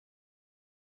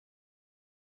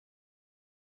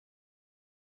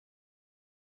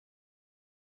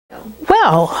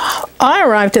Well, I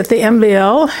arrived at the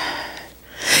MBL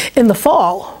in the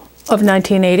fall of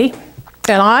 1980,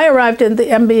 and I arrived in the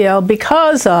MBL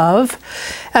because of,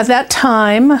 at that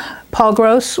time, Paul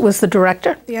Gross was the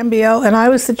director of the MBL, and I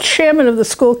was the chairman of the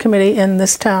school committee in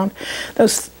this town.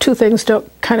 Those two things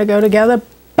don't kind of go together,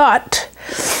 but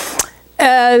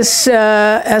as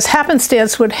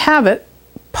happenstance would have it,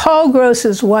 Paul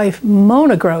Gross's wife,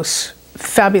 Mona Gross,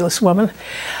 fabulous woman,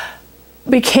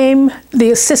 became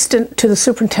the assistant to the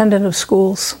superintendent of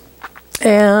schools,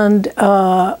 and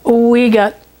we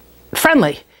got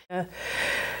friendly.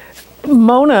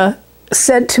 Mona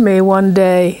said to me one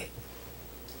day,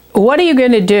 "What are you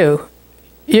going to do?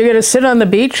 You're going to sit on the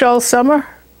beach all summer,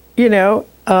 you know,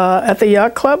 at the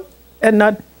yacht club and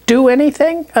not do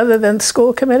anything other than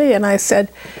school committee?" And I said,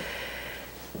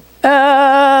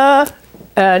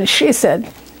 and she said,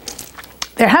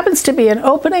 "There happens to be an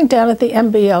opening down at the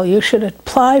MBL. You should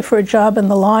apply for a job in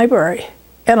the library."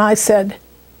 And I said,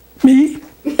 "Me?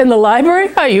 In the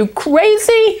library? Are you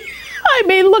crazy? I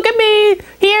mean, look at me,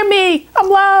 hear me, I'm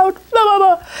loud, blah, blah,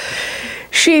 blah."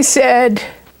 She said,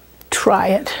 "Try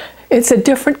it. It's a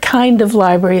different kind of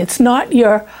library. It's not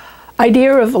your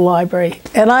idea of a library."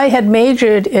 And I had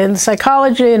majored in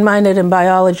psychology and minored in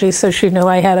biology, so she knew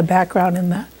I had a background in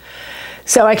that.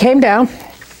 So I came down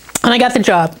and I got the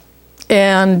job,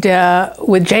 and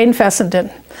with Jane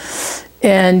Fessenden.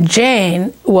 And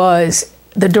Jane was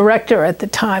the director at the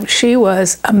time. She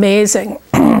was amazing.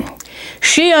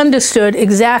 She understood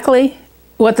exactly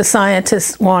what the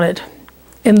scientists wanted.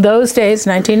 In those days,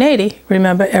 1980,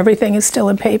 remember, everything is still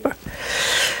in paper.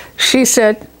 She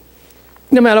said,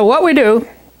 no matter what we do,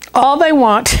 all they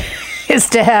want is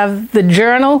to have the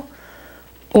journal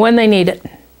when they need it.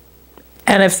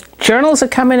 And if journals are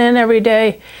coming in every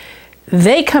day,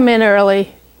 they come in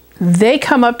early, they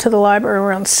come up to the library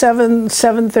around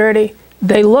 7:30,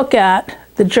 they look at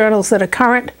the journals that are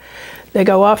current, they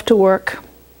go off to work,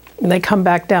 and they come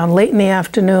back down late in the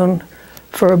afternoon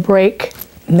for a break,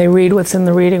 and they read what's in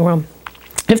the reading room.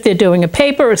 If they're doing a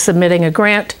paper or submitting a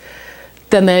grant,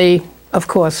 then they, of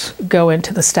course, go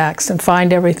into the stacks and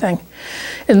find everything.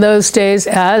 In those days,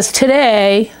 as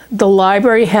today, the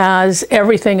library has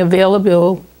everything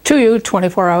available to you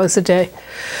 24 hours a day.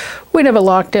 We never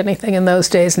locked anything in those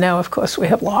days. Now, of course, we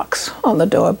have locks on the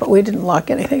door, but we didn't lock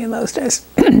anything in those days.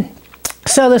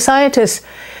 So the scientists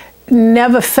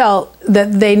never felt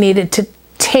that they needed to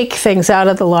take things out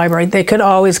of the library. They could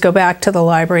always go back to the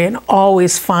library and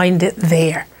always find it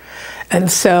there.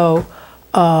 And so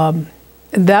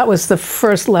that was the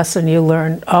first lesson you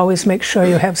learned. Always make sure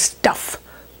you have stuff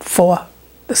for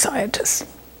the scientists.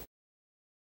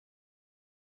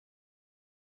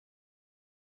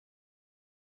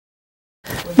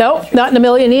 No, not in a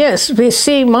million years. You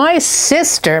see, my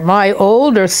sister, my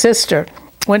older sister,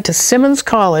 went to Simmons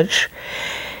College,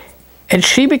 and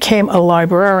she became a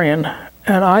librarian.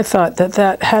 And I thought that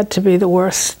that had to be the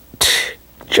worst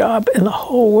job in the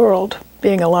whole world,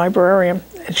 being a librarian.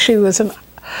 And she was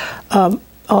a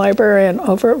librarian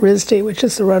over at RISD, which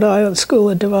is the Rhode Island School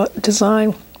of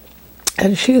Design.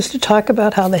 And she used to talk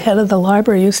about how the head of the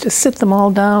library used to sit them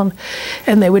all down,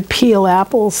 and they would peel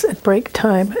apples at break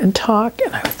time and talk.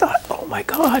 And I thought, oh my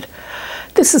God,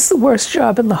 this is the worst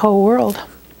job in the whole world.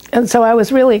 And so I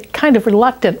was really kind of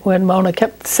reluctant when Mona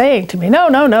kept saying to me, no,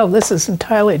 no, no, this is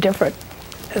entirely different.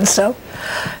 And so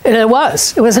it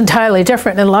was entirely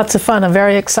different and lots of fun and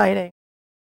very exciting.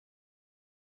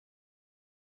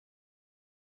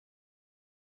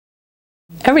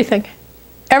 Everything.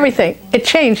 Everything. It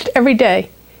changed every day.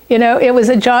 You know, it was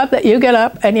a job that you get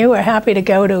up and you were happy to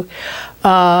go to.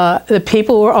 The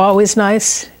people were always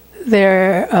nice.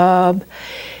 They're,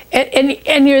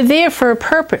 and you're there for a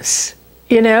purpose,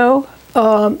 you know.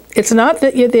 It's not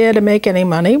that you're there to make any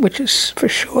money, which is for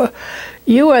sure.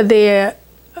 You are there,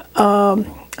 I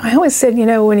always said, you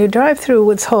know, when you drive through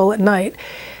Woods Hole at night,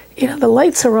 you know, the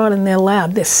lights are on in their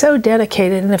lab. They're so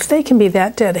dedicated, and if they can be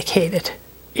that dedicated,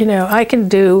 you know, I can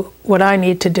do what I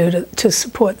need to do to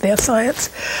support their science.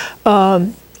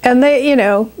 And they, you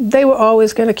know, they were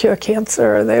always going to cure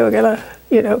cancer, or they were going to,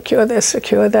 you know, cure this or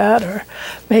cure that, or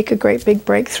make a great big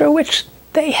breakthrough, which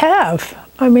they have.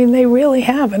 I mean, they really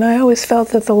have. And I always felt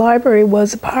that the library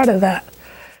was a part of that.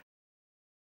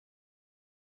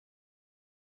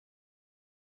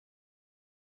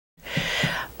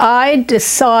 I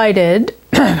decided,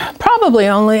 probably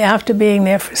only after being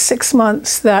there for 6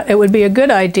 months, that it would be a good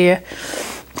idea.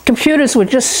 Computers were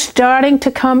just starting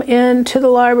to come into the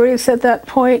libraries at that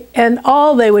point, and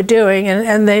all they were doing,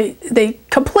 and they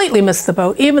completely missed the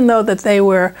boat, even though that they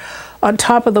were on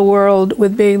top of the world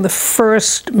with being the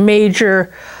first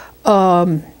major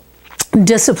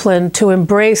discipline to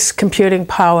embrace computing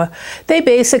power, they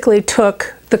basically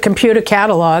took the computer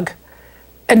catalog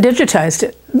and digitized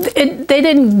it. They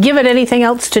didn't give it anything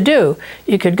else to do.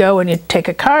 You could go and you'd take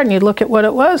a card and you'd look at what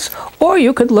it was, or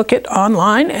you could look it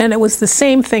online and it was the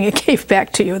same thing it gave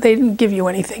back to you. They didn't give you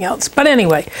anything else. But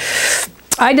anyway,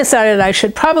 I decided I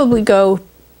should probably go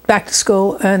back to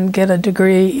school and get a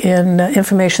degree in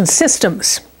information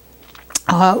systems,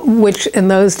 which in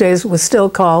those days was still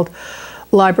called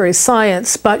library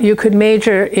science, but you could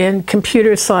major in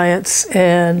computer science.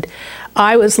 And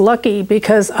I was lucky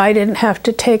because I didn't have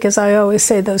to take, as I always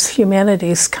say, those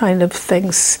humanities kind of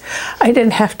things. I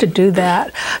didn't have to do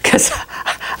that because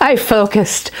I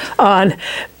focused on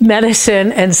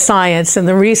medicine and science and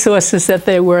the resources that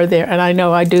they were there. And I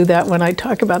know I do that when I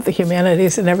talk about the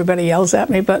humanities and everybody yells at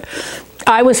me, but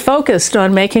I was focused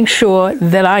on making sure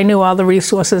that I knew all the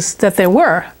resources that there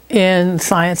were in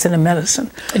science and in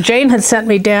medicine. Jane had sent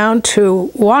me down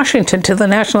to Washington to the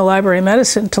National Library of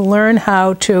Medicine to learn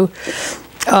how to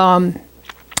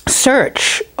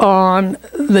search on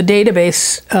the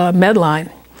database Medline.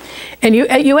 And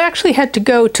you actually had to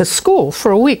go to school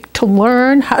for a week to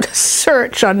learn how to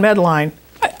search on Medline.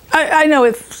 I know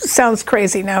it sounds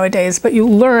crazy nowadays, but you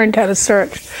learned how to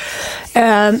search.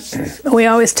 And we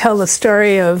always tell the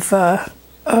story of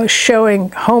showing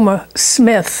Homer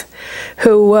Smith,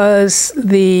 who was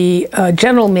the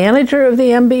general manager of the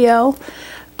MBL,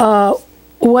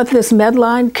 what this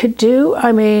Medline could do.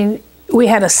 I mean, we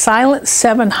had a silent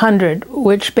 700,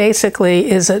 which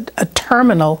basically is a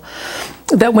terminal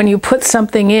that when you put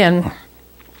something in,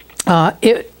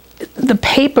 the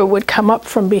paper would come up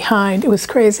from behind. It was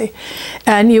crazy.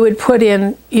 And you would put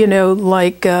in, you know,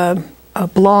 like a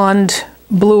blonde,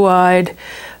 blue-eyed,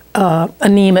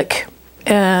 anemic,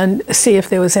 and see if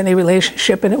there was any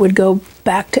relationship. And it would go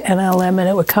back to NLM, and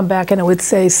it would come back, and it would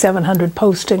say 700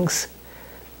 postings,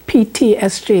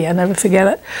 PTSG, I never forget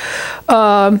it.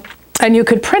 And you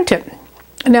could print it.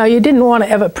 Now, you didn't want to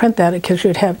ever print that because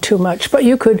you'd have too much, but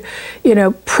you could, you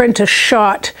know, print a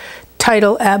short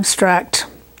title abstract,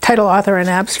 title, author, and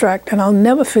abstract. And I'll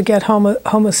never forget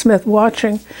Homer Smith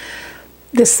watching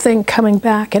this thing coming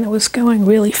back, and it was going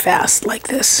really fast like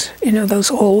this, you know, those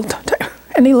old.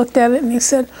 And he looked at it and he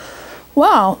said,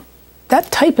 wow,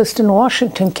 that typist in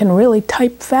Washington can really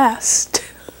type fast.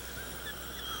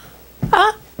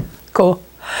 Huh? Cool.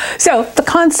 So the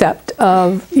concept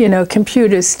of, you know,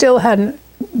 computers still hadn't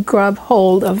grabbed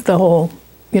hold of the whole,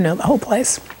 you know, the whole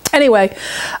place. Anyway,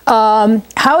 how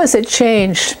has it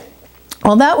changed?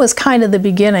 Well, that was kind of the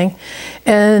beginning.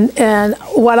 And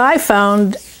what I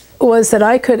found was that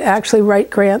I could actually write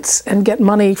grants and get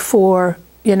money for,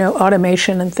 you know,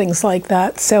 automation and things like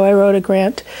that. So I wrote a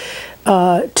grant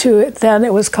to it. Then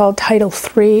it was called Title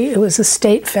III. It was a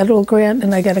state federal grant,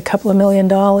 and I got a couple of $1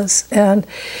 million. And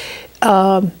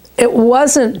it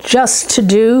wasn't just to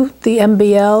do the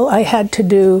MBL. I had to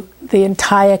do the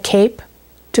entire Cape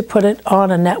to put it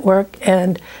on a network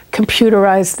and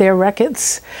computerize their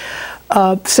records.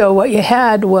 So what you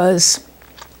had was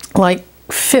like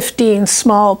 15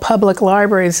 small public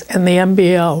libraries in the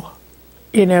MBL.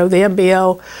 You know, the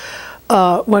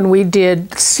MBL, when we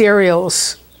did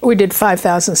serials, we did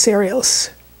 5,000 serials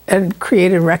and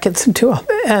created records into them.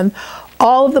 And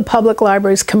all of the public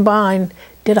libraries combined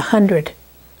did 100.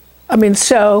 I mean,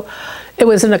 so it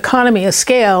was an economy of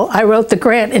scale. I wrote the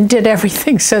grant and did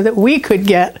everything so that we could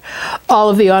get all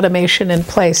of the automation in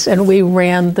place, and we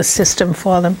ran the system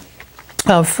for them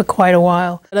for quite a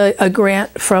while. A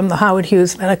grant from the Howard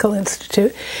Hughes Medical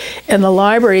Institute, and the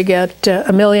library got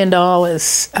 $1 million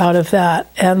out of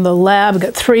that, and the lab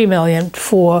got $3 million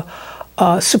for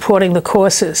supporting the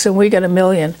courses, and we got $1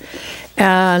 million.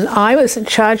 And I was in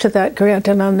charge of that grant,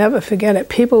 and I'll never forget it.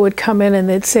 People would come in and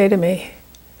they'd say to me,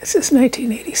 this is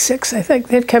 1986, I think,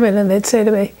 they'd come in and they'd say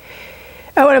to me,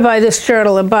 I want to buy this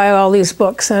journal and buy all these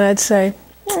books. And I'd say,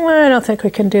 I don't think we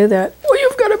can do that. Well,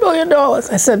 you've got $1 million.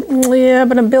 I said, yeah,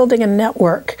 but I'm building a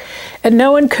network. And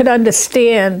no one could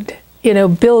understand, you know,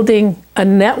 building a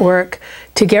network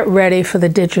to get ready for the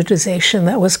digitization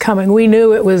that was coming. We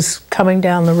knew it was coming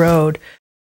down the road.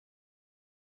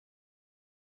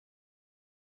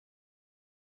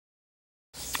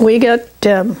 We get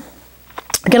a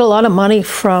lot of money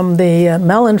from the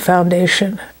Mellon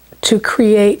Foundation to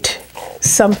create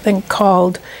something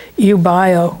called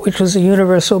UBio, which was a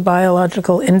Universal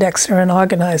Biological Indexer and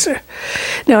Organizer.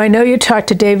 Now, I know you talked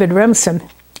to David Remsen,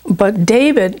 but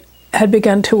David had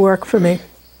begun to work for me,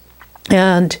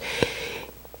 and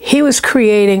he was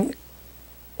creating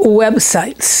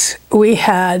websites. We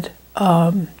had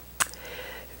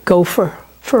Gopher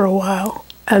for a while,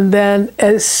 and then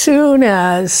as soon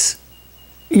as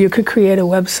you could create a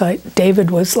website. David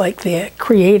was like there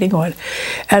creating one.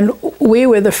 And we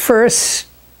were the first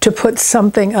to put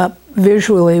something up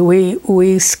visually.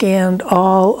 We scanned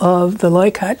all of the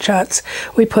Leucott charts.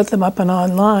 We put them up and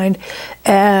online,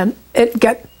 and it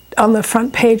got on the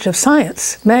front page of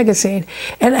Science magazine.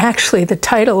 And actually the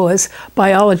title was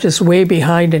 "Biologists Way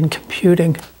Behind in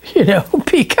Computing," you know,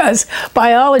 because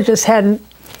biologists hadn't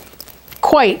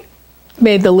quite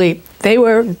made the leap.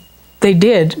 They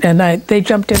did, and they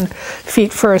jumped in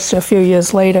feet first a few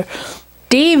years later.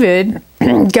 David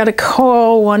got a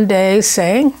call one day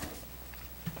saying,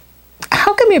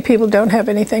 "How come you people don't have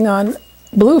anything on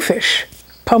bluefish,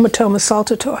 Pomatoma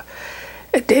saltator?"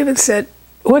 And David said,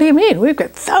 "What do you mean? We've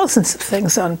got thousands of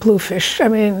things on bluefish. I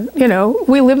mean, you know,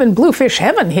 we live in bluefish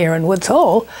heaven here in Woods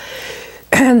Hole."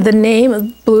 And the name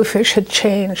of bluefish had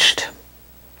changed.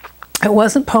 It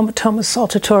wasn't Pomatoma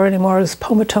saltator anymore, it was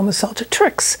Pomatoma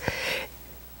saltatrix.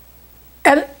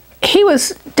 And he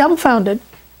was dumbfounded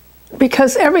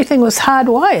because everything was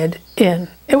hardwired in.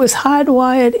 It was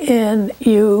hardwired in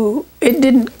you. It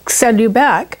didn't send you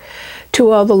back to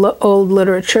all the old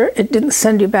literature. It didn't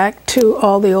send you back to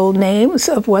all the old names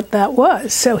of what that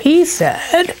was. So he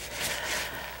said,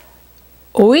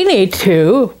 we need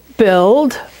to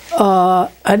build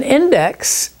an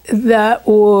index that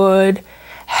would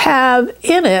have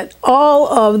in it all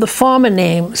of the former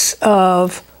names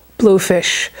of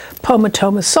bluefish,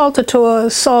 Pomatoma saltator,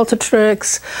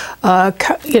 saltatrix,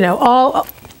 you know,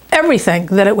 everything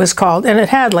that it was called. And it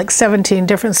had like 17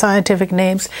 different scientific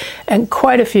names and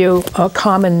quite a few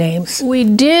common names. We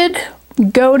did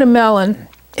go to Mellon,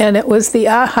 and it was the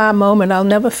aha moment. I'll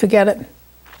never forget it.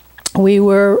 We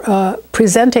were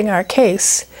presenting our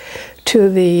case to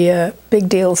the big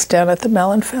deals down at the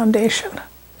Mellon Foundation.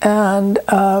 And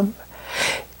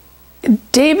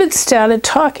David started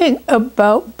talking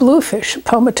about bluefish,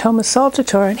 Pomatoma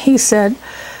saltator, and he said,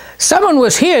 "Someone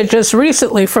was here just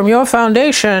recently from your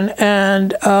foundation,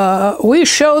 and we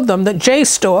showed them that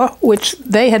JSTOR, which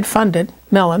they had funded,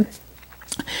 Mellon,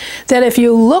 that if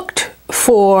you looked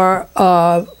for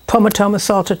Pomatoma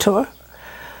saltator,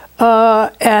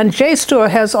 and JSTOR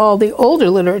has all the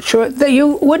older literature, that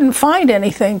you wouldn't find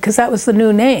anything because that was the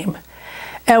new name.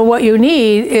 And what you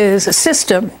need is a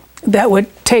system that would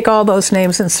take all those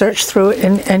names and search through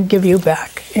it and give you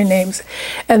back your names."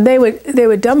 And they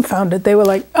were dumbfounded. They were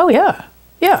like, "Oh yeah,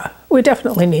 yeah, we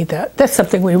definitely need that. That's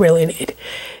something we really need."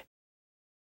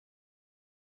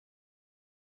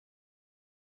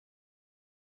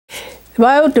 The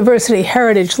Biodiversity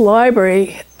Heritage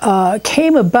Library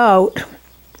came about.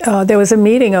 There was a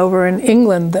meeting over in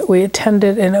England that we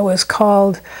attended, and it was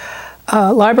called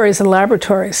Libraries and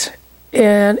Laboratories.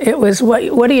 And it was,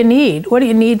 what do you need? What do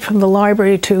you need from the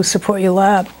library to support your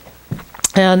lab?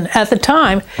 And at the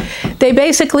time, they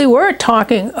basically were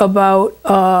talking about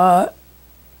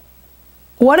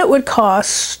what it would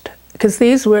cost, because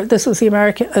this was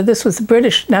the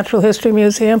British Natural History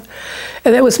Museum,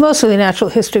 and it was mostly Natural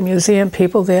History Museum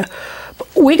people there.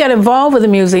 We got involved with the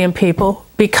museum people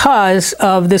because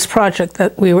of this project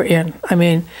that we were in. I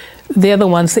mean, they're the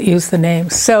ones that use the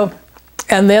names. So.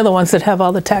 And they're the ones that have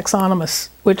all the taxonomists,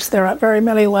 which there aren't very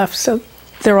many left, so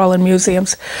they're all in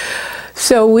museums.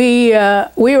 So we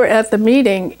were at the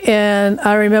meeting, and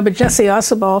I remember Jesse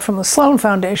Ossiball from the Sloan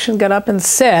Foundation got up and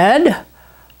said,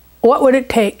 "What would it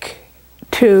take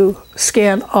to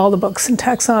scan all the books in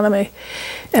taxonomy?"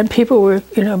 And people were,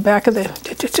 you know, back of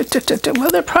the, well,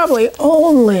 they're probably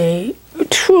only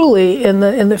truly in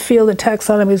the field of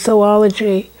taxonomy,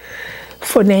 zoology,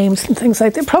 for names and things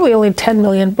like that, probably only 10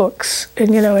 million books.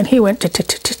 And, you know, and he went,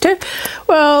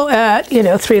 well, at, you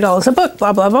know, $3 a book,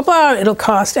 blah, blah, blah, blah, it'll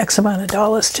cost X amount of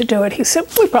dollars to do it. He said,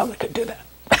 we probably could do that.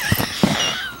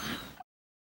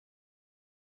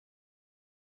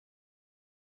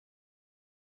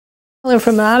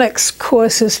 Informatics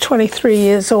course is 23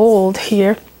 years old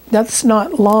here. That's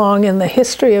not long in the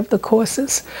history of the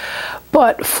courses.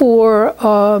 But for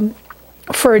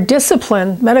a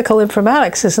discipline, medical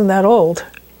informatics isn't that old,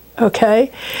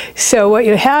 okay? So what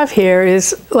you have here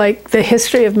is like the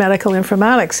history of medical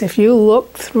informatics. If you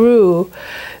look through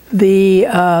the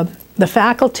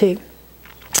faculty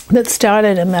that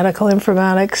started in medical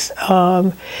informatics,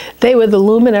 they were the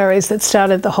luminaries that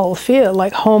started the whole field,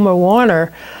 like Homer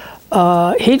Warner.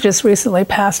 He just recently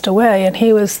passed away, and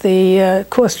he was the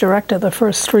course director the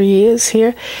first 3 years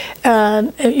here.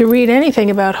 And if you read anything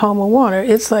about Homer Warner,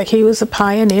 it's like he was a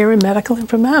pioneer in medical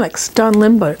informatics. Don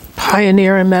Lindbergh,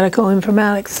 pioneer in medical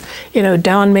informatics. You know,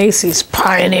 Don Macy's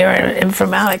pioneer in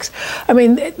informatics. I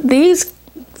mean, these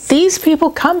these people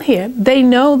come here. They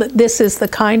know that this is the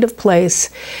kind of place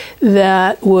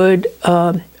that would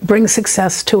bring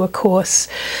success to a course.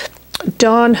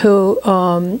 Don,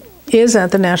 who is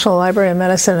at the National Library of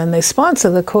Medicine, and they sponsor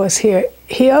the course here,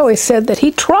 he always said that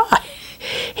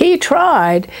he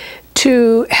tried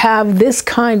to have this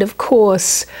kind of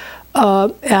course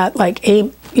at like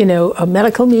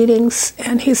medical meetings,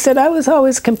 and he said I was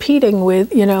always competing with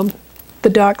the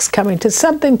docs coming to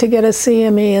something to get a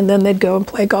CME, and then they'd go and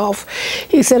play golf.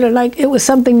 He said it was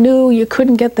something new, you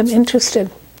couldn't get them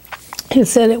interested. He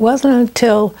said it wasn't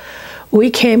until we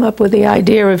came up with the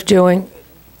idea of doing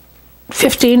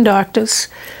 15 doctors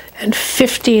and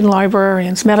 15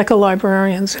 librarians, medical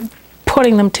librarians, and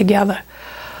putting them together.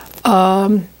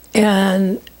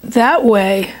 And that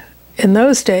way, in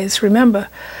those days, remember,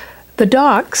 the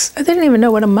docs, they didn't even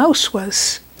know what a mouse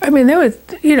was. I mean, they were,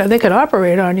 they could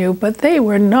operate on you, but they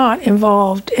were not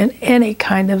involved in any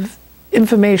kind of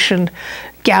information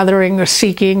gathering or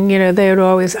seeking. They would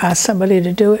always ask somebody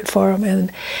to do it for them.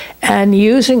 And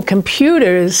using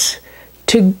computers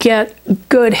to get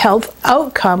good health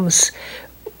outcomes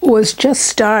was just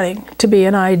starting to be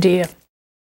an idea.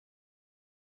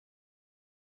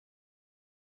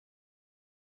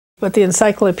 But the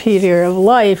Encyclopedia of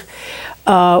Life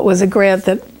was a grant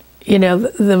that,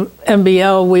 the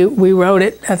MBL, we wrote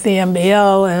it at the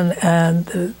MBL and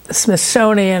the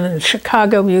Smithsonian and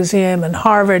Chicago Museum and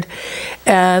Harvard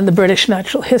and the British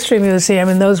Natural History Museum,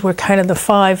 and those were kind of the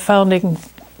 5 founding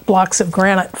blocks of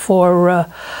granite for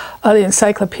the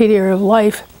Encyclopedia of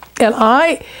Life. And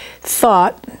I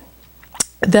thought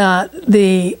that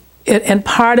and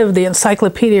part of the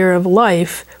Encyclopedia of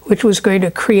Life, which was going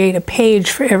to create a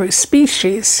page for every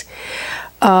species,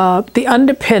 the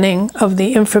underpinning of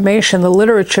the information, the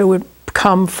literature, would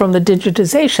come from the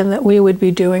digitization that we would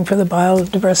be doing for the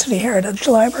Biodiversity Heritage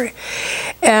Library.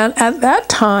 And at that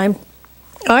time,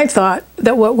 I thought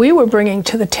that what we were bringing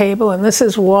to the table, and this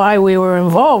is why we were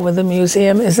involved with the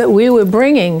museum, is that we were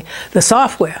bringing the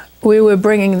software. We were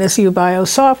bringing this UBio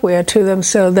software to them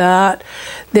so that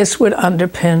this would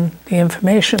underpin the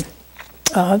information,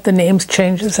 the names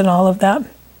changes and all of that.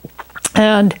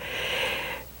 And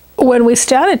when we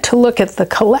started to look at the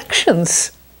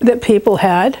collections that people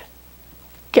had,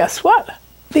 guess what?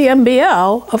 The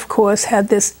MBL, of course, had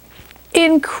this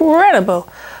incredible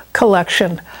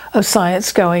collection of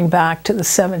science going back to the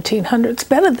 1700s,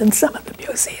 better than some of the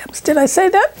museums. Did I say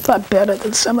that? But better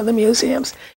than some of the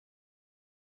museums.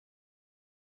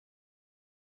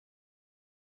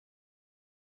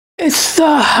 It's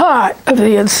the heart of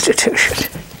the institution.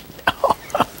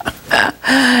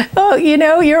 Oh,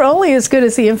 you're only as good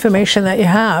as the information that you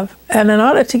have. And in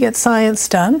order to get science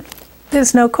done,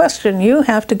 there's no question, you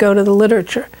have to go to the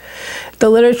literature. The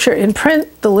literature in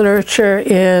print, the literature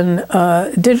in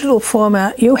digital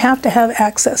format, you have to have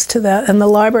access to that. And the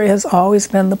library has always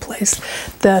been the place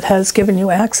that has given you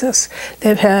access.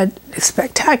 They've had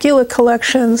spectacular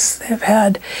collections. They've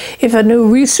had, if a new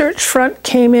research front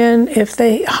came in, if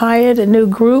they hired a new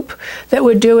group that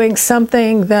were doing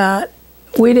something that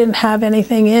we didn't have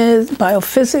anything in,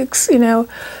 biophysics,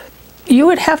 you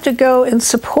would have to go and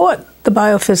support the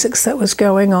biophysics that was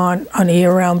going on a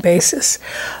year-round basis.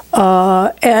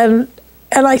 And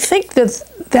I think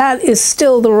that is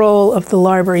still the role of the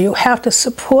library. You have to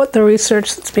support the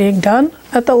research that's being done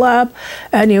at the lab,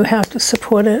 and you have to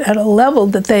support it at a level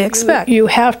that they expect. You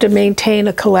have to maintain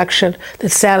a collection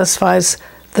that satisfies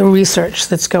the research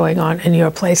that's going on in your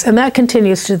place. And that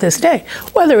continues to this day,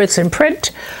 whether it's in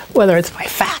print, whether it's by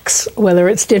fax, whether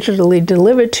it's digitally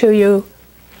delivered to you.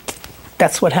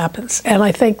 That's what happens. And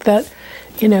I think that,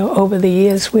 over the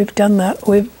years we've done that.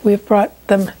 We've brought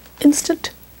them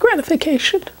instant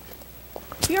gratification.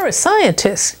 You're a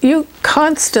scientist. You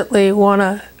constantly want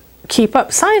to keep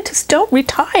up. Scientists don't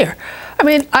retire. I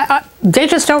mean, they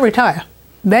just don't retire.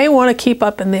 They want to keep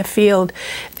up in their field,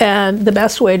 and the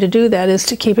best way to do that is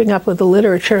to keeping up with the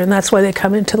literature, and that's why they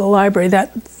come into the library.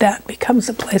 That becomes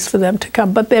a place for them to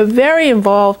come. But they're very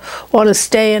involved, want to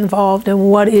stay involved in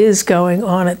what is going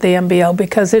on at the MBL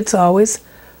because it's always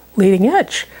leading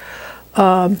edge.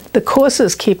 The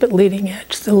courses keep it leading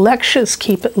edge. The lectures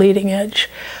keep it leading edge.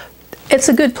 It's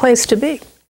a good place to be.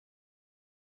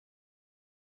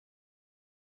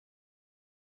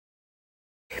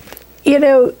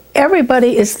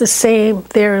 Everybody is the same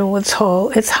there in Woods Hole.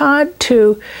 It's hard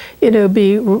to, have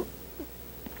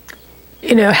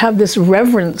this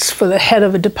reverence for the head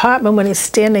of a department when he's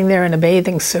standing there in a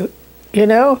bathing suit. you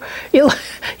know?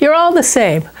 You're all the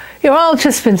same. You're all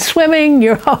just been swimming,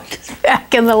 you're all just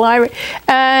back in the library,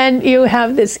 and you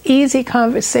have this easy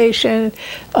conversation,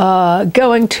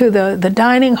 going to the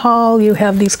dining hall, you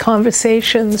have these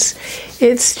conversations.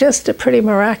 It's just a pretty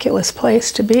miraculous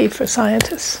place to be for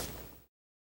scientists.